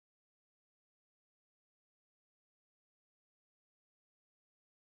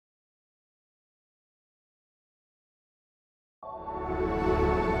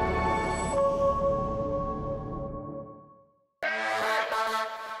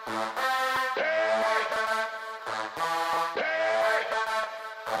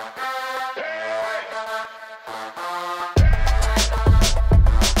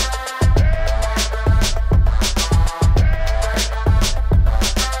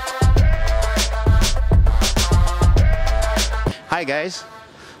Hi guys,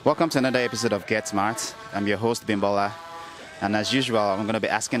 welcome to another episode of Get Smart. I'm your host Bimbola, and as usual I'm going to be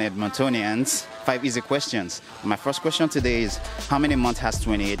asking Edmontonians 5 easy questions. My first question today is, how many months has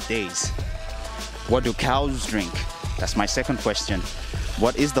 28 days? What do cows drink? That's my second question.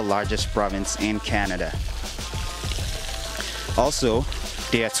 What is the largest province in Canada? Also,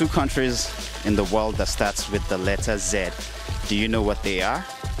 there are 2 countries in the world that starts with the letter Z. Do you know what they are?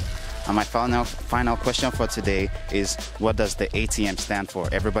 And my final question for today is, what does the ATM stand for?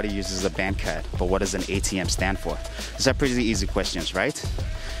 Everybody uses a bank card, but what does an ATM stand for? These are pretty easy questions, right?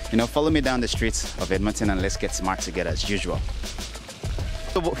 You know, follow me down the streets of Edmonton and let's get smart together as usual.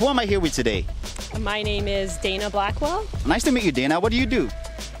 So who am I here with today? My name is Dana Blackwell. Nice to meet you, Dana. What do you do?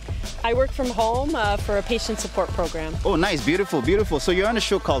 I work from home for a patient support program. Oh, nice. Beautiful, beautiful. So you're on a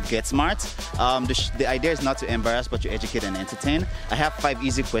show called Get Smart. The idea is not to embarrass, but to educate and entertain. I have 5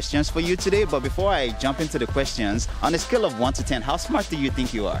 easy questions for you today, but before I jump into the questions, on a scale of 1 to 10, how smart do you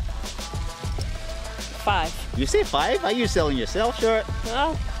think you are? 5. You say 5? Are you selling yourself short?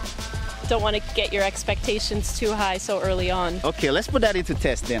 Well, don't want to get your expectations too high so early on. Okay, let's put that into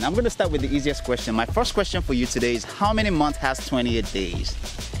test then. I'm going to start with the easiest question. My first question for you today is, how many months has 28 days?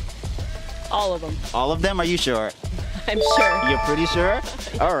 All of them. All of them? Are you sure? I'm sure. You're pretty sure?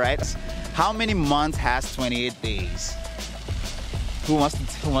 All right. How many months has 28 days? Who wants to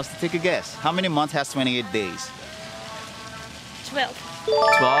take a guess? How many months has 28 days? 12.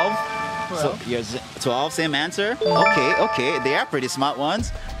 12? So you're 12, same answer? Okay. They are pretty smart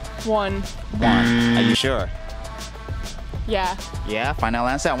ones. 1. 1. Are you sure? Yeah. Yeah, final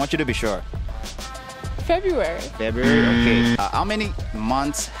answer. I want you to be sure. February. February, okay. How many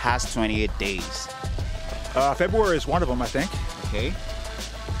months has 28 days? February is one of them, I think. Okay.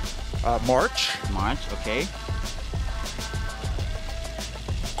 March. March, okay.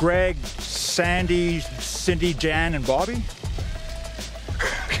 Greg, Sandy, Cindy, Jan, and Bobby.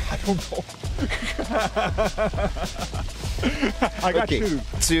 I don't know. I got 2.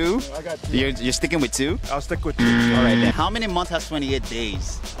 2? I got 2. You're sticking with 2? I'll stick with 2. All right then. How many months has 28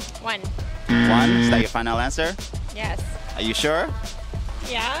 days? 1. 1? Is that your final answer? Yes. Are you sure?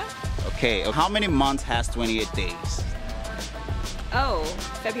 Yeah? Okay. How many months has 28 days? Oh,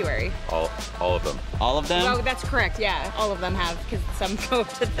 February. All of them. All of them? Oh, that's correct. Yeah, all of them have, because some go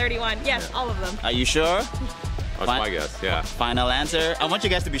to 31. Yes, all of them. Are you sure? That's my guess, yeah. Final answer? I want you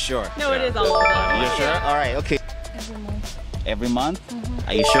guys to be sure. No, it is all of them. You're sure? All right, okay. Every month. Every month?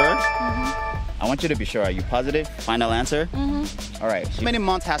 Are you sure? I want you to be sure. Are you positive? Final answer? All right. How many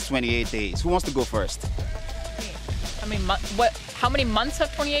months has 28 days? Who wants to go first? I mean, how many months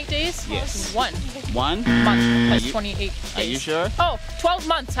have 28 days? Yes. 1 1? month has you- 28 days. Are you sure? Oh, 12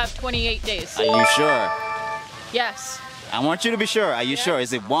 months have 28 days. Are you sure? Yes. I want you to be sure. Are you sure?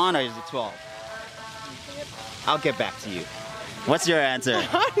 Is it 1 or is it 12? I'll get back to you. What's your answer?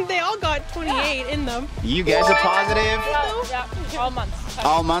 They all got 28 in them. You guys are positive? Yeah, all months.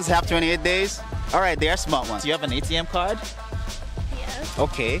 All months have 28 days? All right, they are smart ones. You have an ATM card? Yes.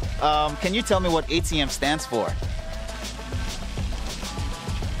 Okay. Can you tell me what ATM stands for?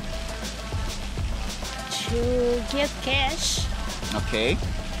 To get cash. Okay.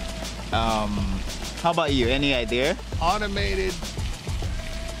 How about you? Any idea? Automated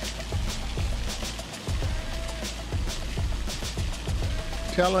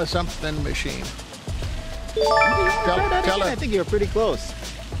TELUS something machine. I think you're pretty close.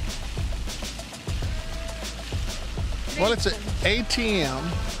 Well, it's an ATM,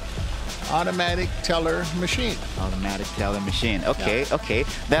 automatic teller machine. Automatic teller machine. Okay, okay.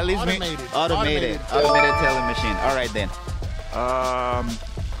 That leaves me Automated. automated teller machine. All right then.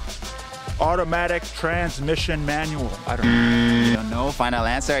 Automatic transmission manual. I don't know. You don't know? Final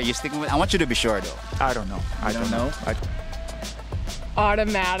answer? Are you sticking with? I want you to be sure though. I don't know. I don't know?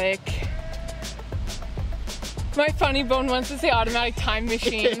 Automatic. My funny bone wants to say automatic time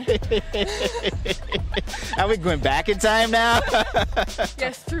machine. Are we going back in time now?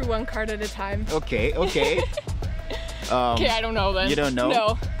 Yes, through one card at a time. Okay, okay. Okay, I don't know then. You don't know?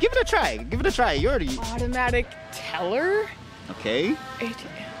 No. Give it a try. Give it a try. You already. Automatic teller? Okay.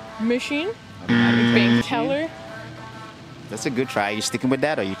 Machine? Automatic Bank machine. teller? That's a good try. You sticking with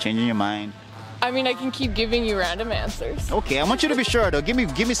that or you changing your mind? I mean, I can keep giving you random answers. Okay, I want you to be sure though. Give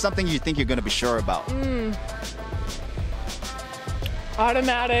me something you think you're gonna be sure about.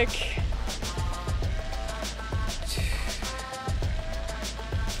 Automatic.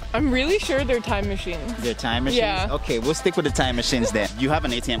 I'm really sure they're time machines. They're time machines? Yeah. Okay, we'll stick with the time machines then. You have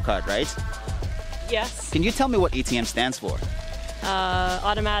an ATM card, right? Yes. Can you tell me what ATM stands for?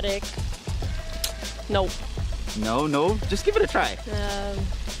 Automatic. Nope. No, just give it a try.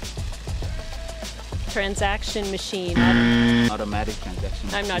 Transaction machine. Automatic transaction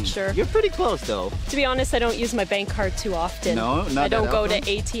machine. I'm not sure. You're pretty close though. To be honest, I don't use my bank card too often. No, not I don't that go to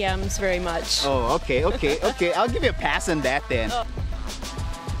often? ATMs very much. Oh, okay. I'll give you a pass on that then.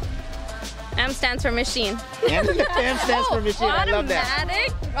 M stands for machine. M stands for machine. I love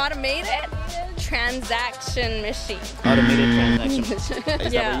that. Automated transaction machine. Automated transaction machine.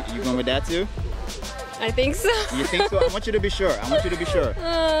 Is Yeah. that what you going with that too? I think so. You think so? I want you to be sure.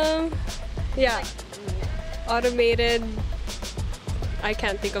 Yeah. Automated. I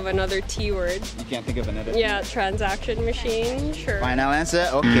can't think of another T word. You can't think of another. Yeah, transaction machine. Sure. Final answer?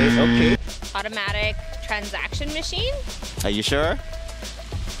 Okay. Automatic transaction machine? Are you sure?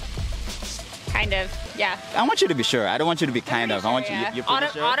 Kind of, yeah. I want you to be sure. I don't want you to be kind of. I want you. Yeah. You're pretty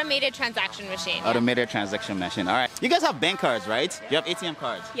sure? Automated transaction machine. Automated transaction machine. All right. You guys have bank cards, right? You have ATM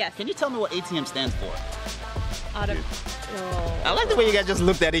cards. Yes. Can you tell me what ATM stands for? Oh. I like the way you guys just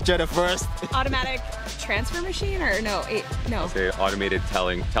looked at each other first. Automatic transfer machine or no? Say automated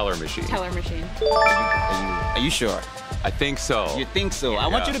teller machine. Teller machine. Are you sure? I think so. You think so? I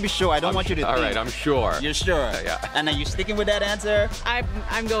want you to be sure. I don't want you to think. All right, I'm sure. You're sure? Yeah. And are you sticking with that answer?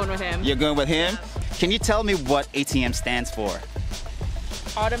 I'm going with him. You're going with him? Can you tell me what ATM stands for?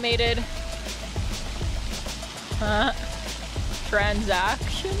 Automated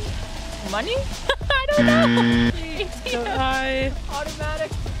transaction money? I don't know.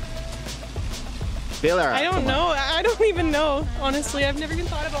 Automatic. Bill, I don't know. I don't even know. Honestly, I've never even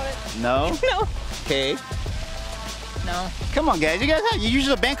thought about it. No? No. Okay. No. Come on, guys. You use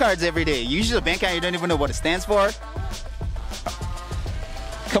your bank cards every day. You use your bank card, you don't even know what it stands for?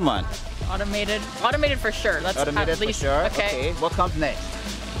 Come on. Automated for sure. That's Automated at least for sure? Okay. What comes next?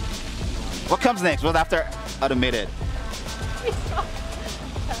 What comes next? What's after automated?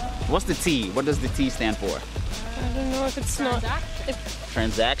 What's the T? What does the T stand for? I don't know if it's not.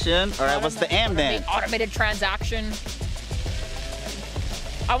 Transaction? All right, what's the M then? Automated transaction.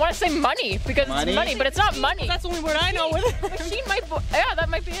 I want to say money because Money? it's money, but it's not money. That's the only word I know with it. Machine might be, yeah, that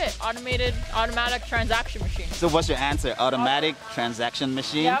might be it. Automatic transaction machine. So what's your answer? Automatic transaction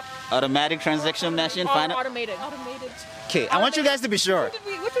machine? Yep. Automatic transaction machine? Final? Automated. Okay, I want you guys to be sure.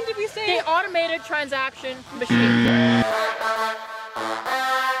 Which one did we say? Okay, automated transaction machine.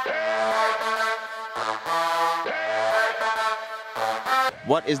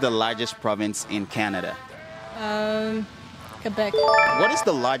 What is the largest province in Canada? Quebec. What is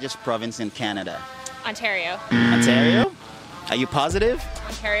the largest province in Canada? Ontario. Ontario? Are you positive?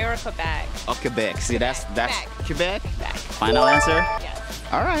 Ontario or Quebec? Oh, Quebec. See, that's Quebec? Quebec. Final answer? Yes.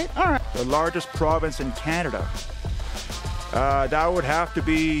 All right. The largest province in Canada. That would have to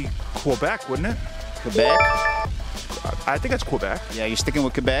be Quebec, wouldn't it? Quebec? I think it's Quebec. Yeah, you're sticking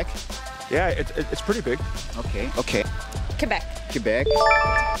with Quebec? Yeah, it's pretty big. Okay. Quebec. Quebec.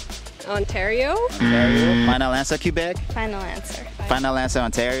 Ontario. Ontario. Final answer, Quebec? Final answer. Final answer,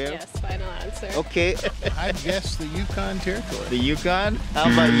 Ontario? Yes, final answer. Okay. I'd guess the Yukon Territory. The Yukon?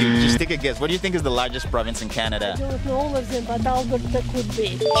 How about you? Just take a guess. What do you think is the largest province in Canada? don't know all of them, but Alberta could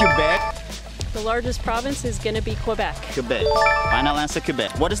be. Quebec? The largest province is going to be Quebec. Quebec. Final answer,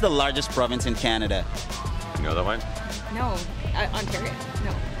 Quebec. What is the largest province in Canada? You know that one? No. Ontario.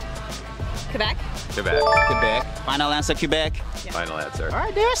 No. Quebec. Quebec. Final answer, Quebec. Final answer. All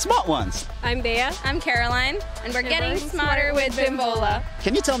right, they are smart ones. I'm Bea. I'm Caroline, and we're getting smarter with Bimbola.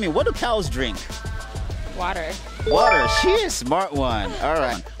 Can you tell me, what do cows drink? Water. Water. She is a smart one. All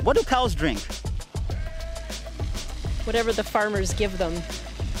right. What do cows drink? Whatever the farmers give them.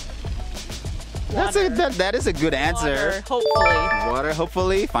 That is a good answer. Water, hopefully. Water,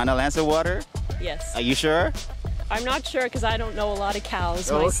 hopefully. Final answer, water. Yes. Are you sure? I'm not sure because I don't know a lot of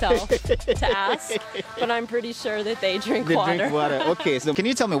cows myself to ask, but I'm pretty sure that they drink They water. drink water. Okay, so can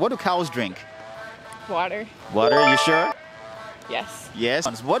you tell me, what do cows drink? Water. Water, you sure? Yes. Yes.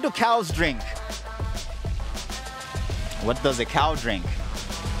 What do cows drink? What does a cow drink?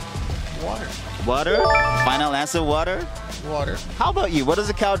 Water. Water? Final answer, water? Water. How about you? What does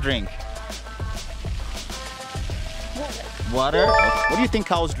a cow drink? Water? What do you think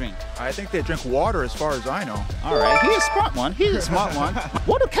cows drink? I think they drink water as far as I know. All right, he's a smart one. He's a smart one.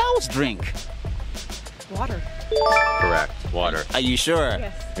 What do cows drink? Water. Correct. Water. Are you sure?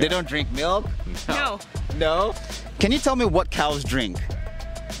 Yes. They don't drink milk? No. No? Can you tell me what cows drink?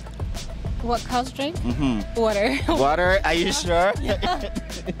 What cows drink? Water. Water? Are you sure?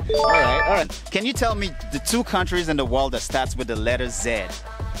 All right. Can you tell me the 2 countries in the world that starts with the letter Z?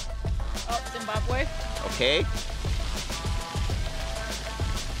 Oh, Zimbabwe. Okay.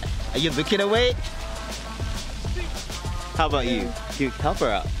 Are you looking away? How about you? Can you help her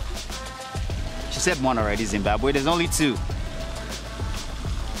out? She said one already, Zimbabwe. There's only 2.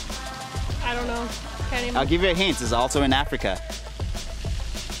 I don't know. Can't even. I'll give you a hint. It's also in Africa.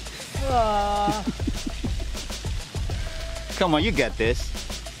 Come on, you got this.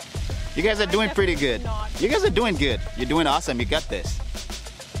 You guys are doing pretty good. You guys are doing good. You're doing awesome. You got this.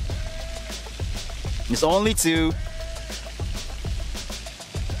 It's only 2.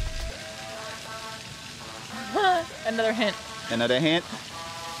 Another hint. Another hint.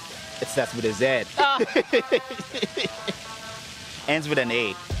 It starts with a Z. Oh. Ends with an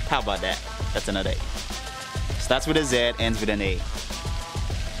A. How about that? That's another A. Starts with a Z, ends with an A.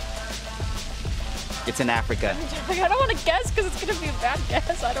 It's in Africa. I don't want to guess because it's going to be a bad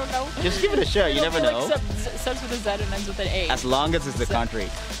guess. I don't know. Just give it a shot. You never know. Starts with a Z and ends with an A. As long as it's the country.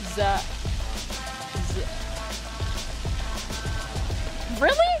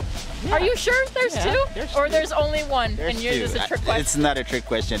 Really? Yeah. Are you sure there's 2? Or there's only 1 There's and yours 2. is a trick question? It's not a trick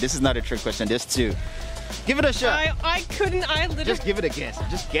question. This is not a trick question. There's 2. Give it a shot. I couldn't. I literally. Just give it a guess.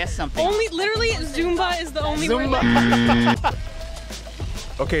 Just guess something. Literally, Zumba is the only word. Zumba.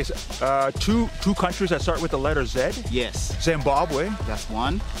 Okay, so, two countries that start with the letter Z. Yes. Zimbabwe. That's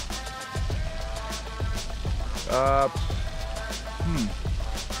 1.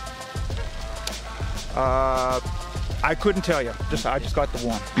 I couldn't tell you. I just got the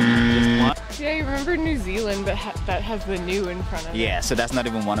 1. Just 1. Yeah, you remember New Zealand, but that has the new in front of it. Yeah, so that's not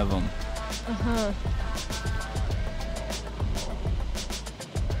even one of them.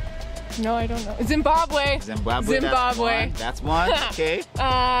 No, I don't know. Zimbabwe. Zimbabwe. Zimbabwe. That's 1. Okay.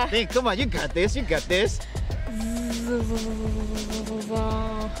 Think, come on, you got this. You got this.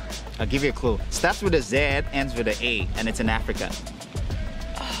 I'll give you a clue. Starts with a Z, ends with an A, and it's in Africa.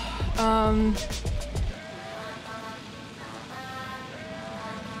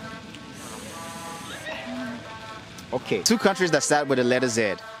 Okay. 2 countries that start with the letter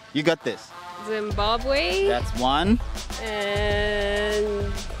Z. You got this. Zimbabwe That's 1.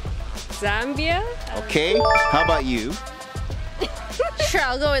 and Zambia. Okay. How about you? Sure,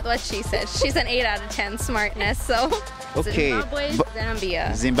 I'll go with what she said. She's an 8 out of 10 smartness, so. Okay. Zimbabwe,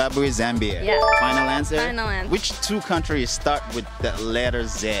 Zambia. Zimbabwe, Zambia. Yeah. Final answer? Final answer. Which 2 countries start with the letter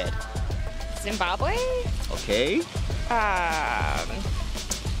Z? Zimbabwe? Okay.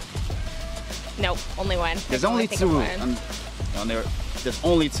 Nope, only 1. There's only 2. There's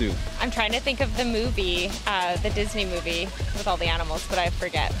only 2. I'm trying to think of the movie, the Disney movie with all the animals, but I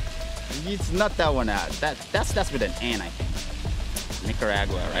forget. It's not that one out. That's with an N, I think.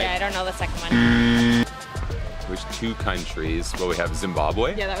 Nicaragua, right? Yeah, I don't know the second one. Which 2 countries? Well, we have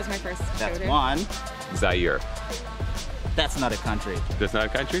Zimbabwe. Yeah, that was my first. That's shooter. 1. Zaire. That's not a country. That's not a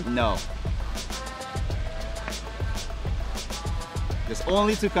country? No. There's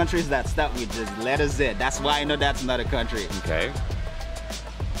only 2 countries that start with the letter Z. That's why I know that's not a country. Okay.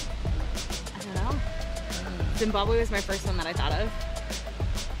 I don't know. Zimbabwe was my first one that I thought of.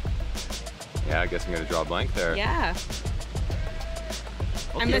 Yeah, I guess I'm going to draw a blank there. Yeah.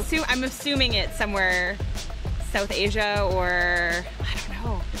 Okay. I'm assuming it's somewhere South Asia or I don't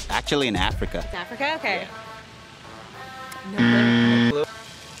know. It's actually in Africa. It's Africa? Okay.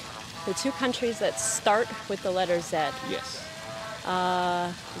 The 2 countries that start with the letter Z. Yes.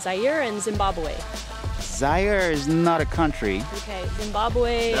 Zaire and Zimbabwe. Zaire is not a country. Okay,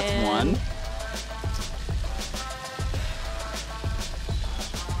 Zimbabwe That's and... 1.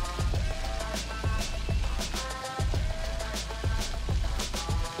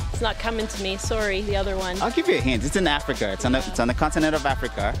 It's not coming to me. Sorry, the other one. I'll give you a hint. It's in Africa. It's on the continent of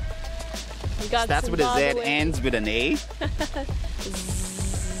Africa. We got Starts with a Z, Zimbabwe. ends with an A.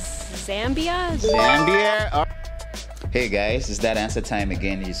 Zambia? Zambia. Oh. Hey guys, it's that answer time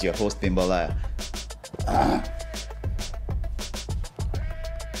again. It's your host Bimbola.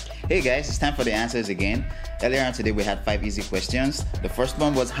 Hey guys, it's time for the answers again. Earlier on today we had 5 easy questions. The first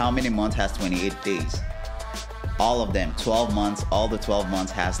one was how many months has 28 days? All of them, 12 months, all the 12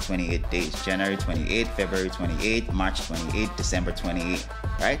 months has 28 days. January 28, February 28, March 28, December 28,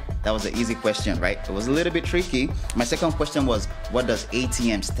 right? That was an easy question, right? It was a little bit tricky. My second question was, what does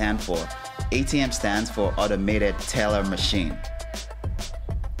ATM stand for? ATM stands for Automated Teller Machine.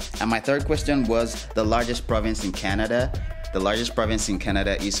 And my third question was the largest province in Canada. The largest province in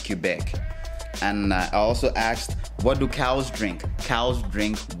Canada is Quebec. And I also asked, what do cows drink? Cows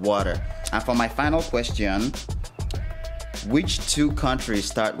drink water. And for my final question, Which two countries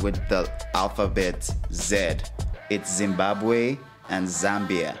start with the alphabet Z? It's Zimbabwe and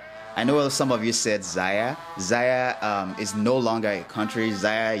Zambia. I know some of you said Zaire. Zaire is no longer a country.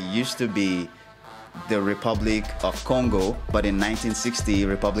 Zaire used to be the Republic of Congo, but in 1960,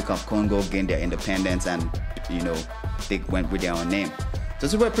 Republic of Congo gained their independence, and they went with their own name. So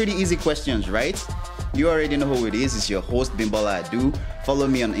these were pretty easy questions, right? You already know who it is. It's your host, Bimbola Adu. Follow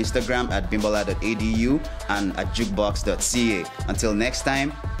me on Instagram at bimbola.adu and at jukebox.ca. Until next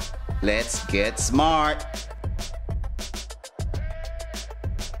time, let's get smart.